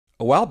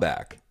A while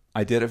back,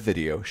 I did a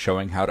video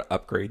showing how to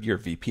upgrade your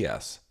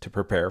VPS to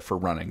prepare for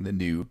running the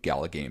new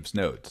Gala Games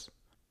nodes.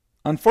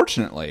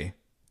 Unfortunately,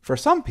 for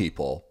some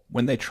people,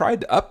 when they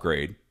tried to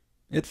upgrade,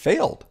 it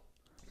failed.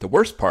 The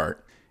worst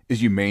part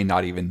is you may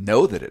not even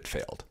know that it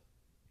failed.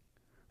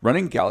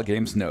 Running Gala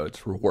Games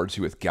nodes rewards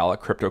you with Gala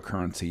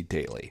cryptocurrency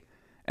daily,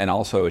 and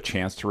also a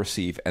chance to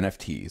receive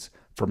NFTs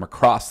from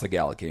across the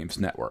Gala Games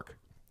network.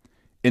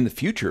 In the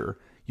future,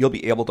 you'll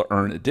be able to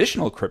earn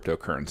additional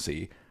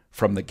cryptocurrency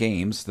from the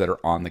games that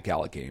are on the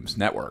Gala Games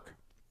network.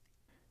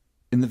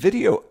 In the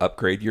video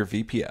Upgrade Your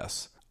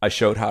VPS, I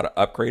showed how to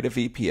upgrade a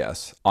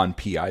VPS on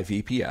PI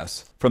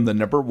VPS from the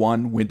number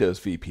 1 Windows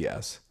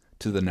VPS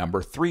to the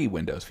number 3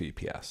 Windows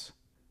VPS.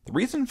 The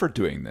reason for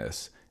doing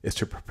this is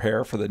to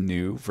prepare for the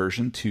new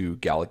version 2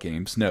 Gala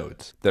Games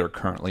nodes that are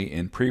currently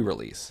in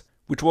pre-release,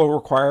 which will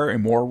require a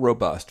more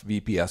robust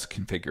VPS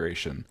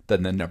configuration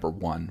than the number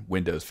 1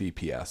 Windows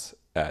VPS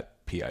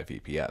at PI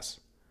VPS.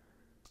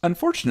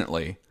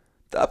 Unfortunately,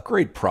 the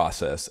upgrade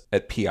process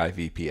at PI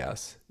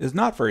VPS is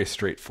not very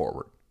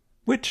straightforward,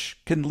 which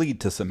can lead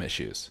to some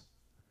issues.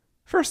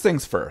 First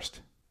things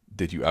first,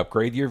 did you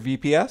upgrade your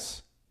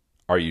VPS?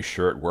 Are you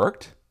sure it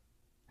worked?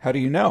 How do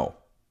you know?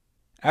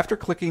 After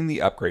clicking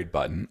the upgrade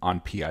button on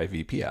PI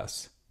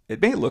VPS,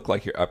 it may look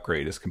like your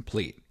upgrade is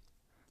complete.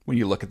 When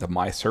you look at the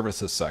My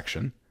Services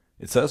section,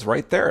 it says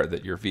right there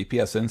that your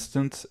VPS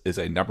instance is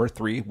a number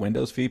 3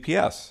 Windows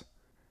VPS.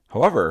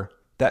 However,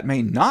 that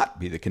may not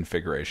be the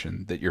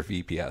configuration that your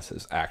VPS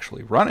is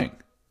actually running.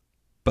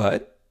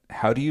 But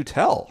how do you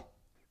tell?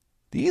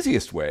 The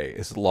easiest way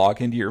is to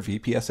log into your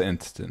VPS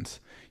instance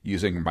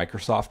using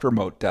Microsoft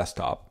Remote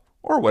Desktop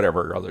or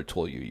whatever other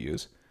tool you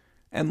use,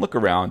 and look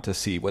around to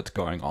see what's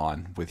going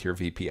on with your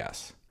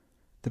VPS.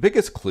 The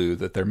biggest clue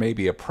that there may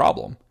be a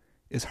problem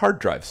is hard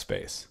drive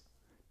space.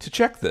 To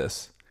check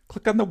this,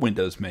 click on the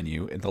Windows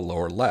menu in the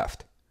lower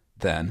left,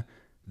 then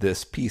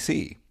This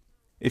PC.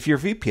 If your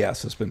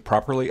VPS has been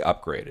properly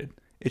upgraded,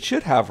 it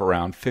should have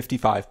around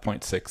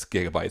 55.6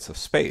 gigabytes of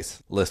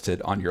space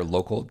listed on your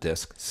local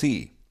disk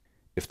C.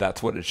 If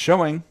that's what it's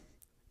showing,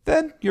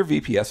 then your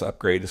VPS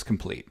upgrade is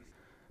complete.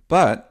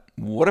 But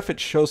what if it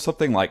shows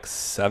something like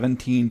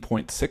 17.6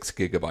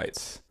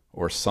 gigabytes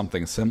or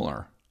something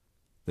similar?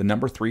 The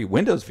number 3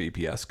 Windows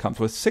VPS comes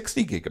with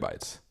 60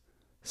 gigabytes.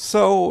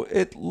 So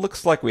it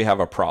looks like we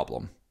have a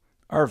problem.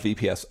 Our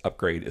VPS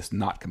upgrade is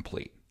not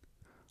complete.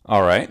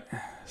 All right,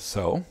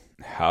 so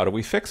how do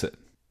we fix it?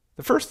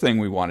 The first thing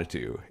we want to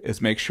do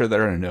is make sure that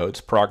our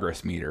node's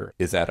progress meter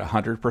is at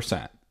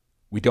 100%.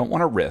 We don't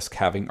want to risk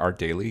having our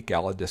daily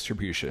Gala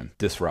distribution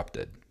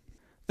disrupted.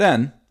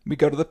 Then we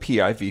go to the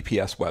PI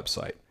VPS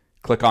website,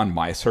 click on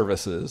My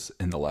Services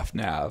in the left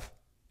nav,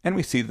 and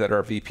we see that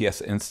our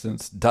VPS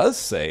instance does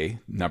say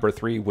number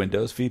 3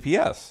 Windows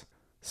VPS.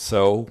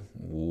 So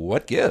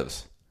what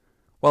gives?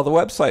 While the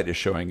website is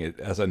showing it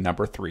as a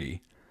number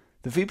 3,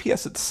 the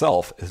VPS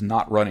itself is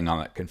not running on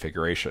that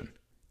configuration.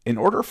 In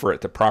order for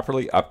it to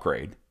properly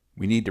upgrade,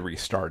 we need to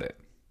restart it.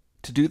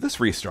 To do this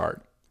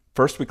restart,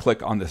 first we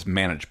click on this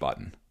Manage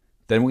button.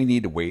 Then we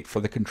need to wait for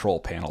the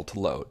control panel to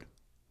load.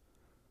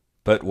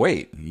 But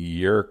wait,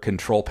 your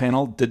control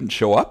panel didn't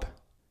show up?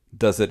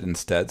 Does it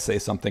instead say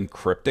something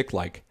cryptic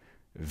like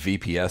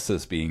VPS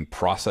is being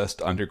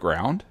processed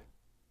underground?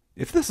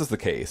 If this is the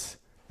case,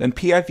 then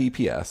PI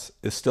VPS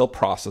is still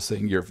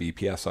processing your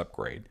VPS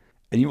upgrade,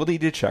 and you will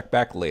need to check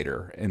back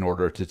later in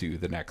order to do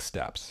the next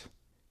steps.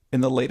 In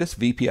the latest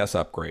VPS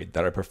upgrade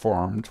that I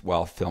performed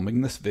while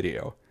filming this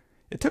video,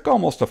 it took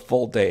almost a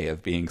full day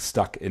of being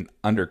stuck in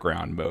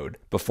underground mode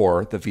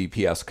before the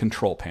VPS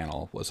control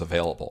panel was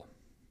available.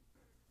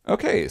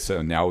 Okay,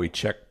 so now we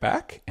check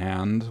back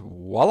and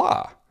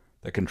voila!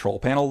 The control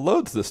panel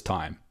loads this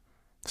time.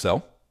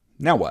 So,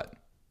 now what?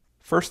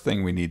 First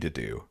thing we need to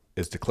do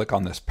is to click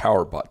on this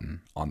power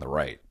button on the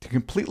right to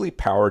completely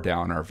power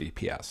down our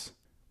VPS.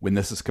 When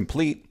this is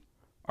complete,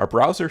 our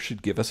browser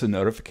should give us a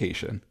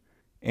notification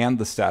and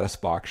the status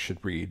box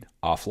should read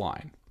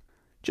offline.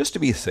 Just to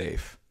be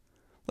safe,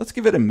 let's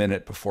give it a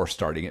minute before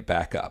starting it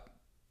back up.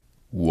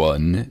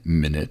 1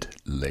 minute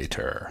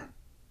later.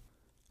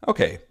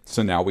 Okay,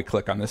 so now we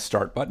click on this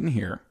start button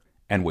here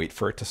and wait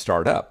for it to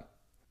start up.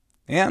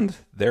 And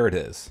there it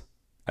is.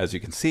 As you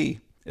can see,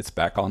 it's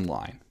back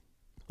online.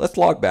 Let's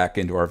log back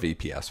into our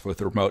VPS with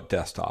the remote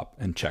desktop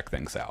and check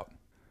things out.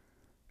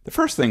 The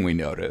first thing we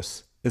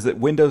notice is that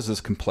Windows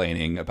is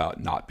complaining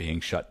about not being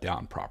shut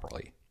down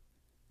properly.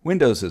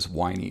 Windows is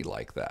whiny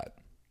like that.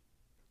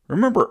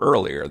 Remember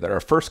earlier that our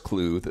first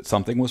clue that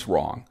something was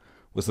wrong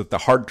was that the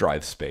hard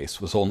drive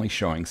space was only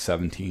showing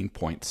 17.6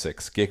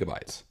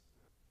 gigabytes.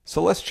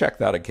 So let's check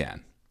that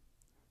again.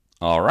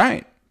 All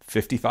right,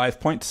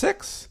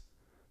 55.6.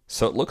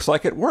 So it looks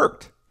like it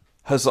worked.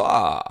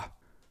 Huzzah!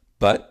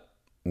 But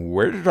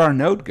where did our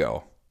node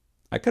go?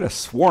 I could have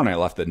sworn I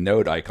left the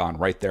node icon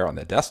right there on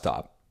the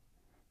desktop.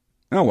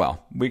 Oh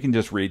well, we can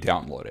just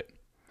re-download it.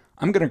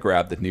 I'm going to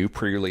grab the new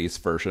pre-release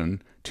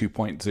version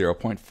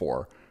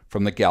 2.0.4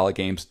 from the Gala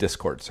Games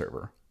Discord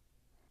server.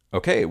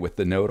 Okay, with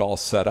the node all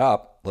set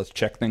up, let's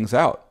check things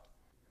out.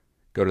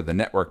 Go to the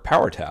Network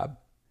Power tab,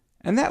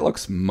 and that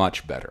looks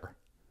much better.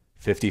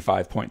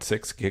 55.6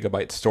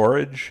 gigabyte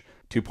storage,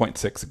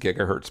 2.6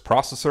 gigahertz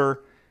processor,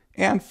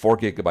 and 4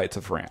 gigabytes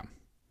of RAM.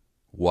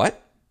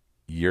 What?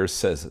 Yours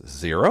says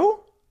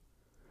 0?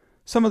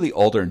 Some of the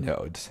older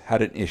nodes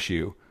had an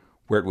issue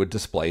where it would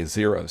display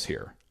zeros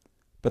here,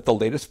 but the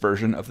latest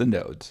version of the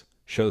nodes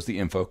shows the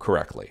info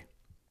correctly.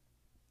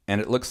 And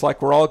it looks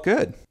like we're all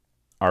good.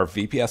 Our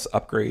VPS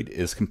upgrade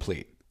is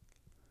complete.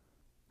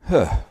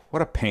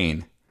 What a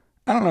pain.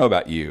 I don't know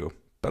about you,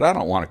 but I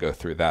don't want to go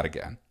through that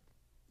again.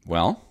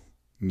 Well,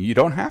 you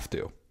don't have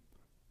to.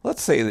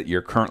 Let's say that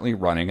you're currently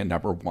running a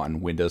 #1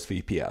 Windows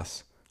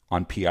VPS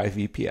on PI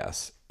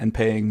VPS and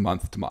paying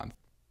month to month.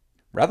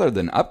 Rather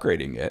than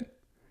upgrading it,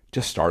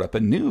 just start up a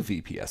new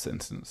VPS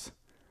instance.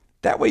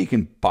 That way you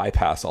can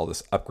bypass all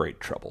this upgrade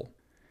trouble.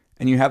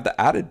 And you have the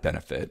added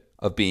benefit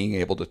of being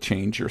able to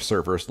change your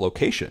server's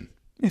location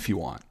if you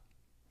want.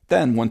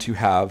 Then once you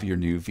have your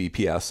new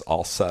VPS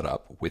all set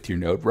up with your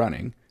node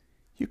running,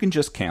 you can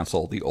just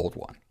cancel the old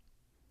one.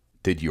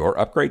 Did your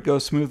upgrade go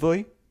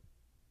smoothly?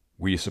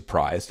 Were you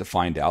surprised to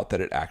find out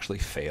that it actually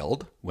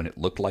failed when it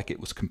looked like it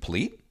was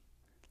complete?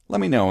 Let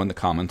me know in the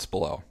comments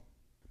below.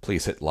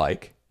 Please hit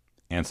like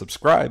and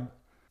subscribe,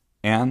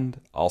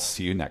 and I'll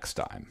see you next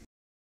time.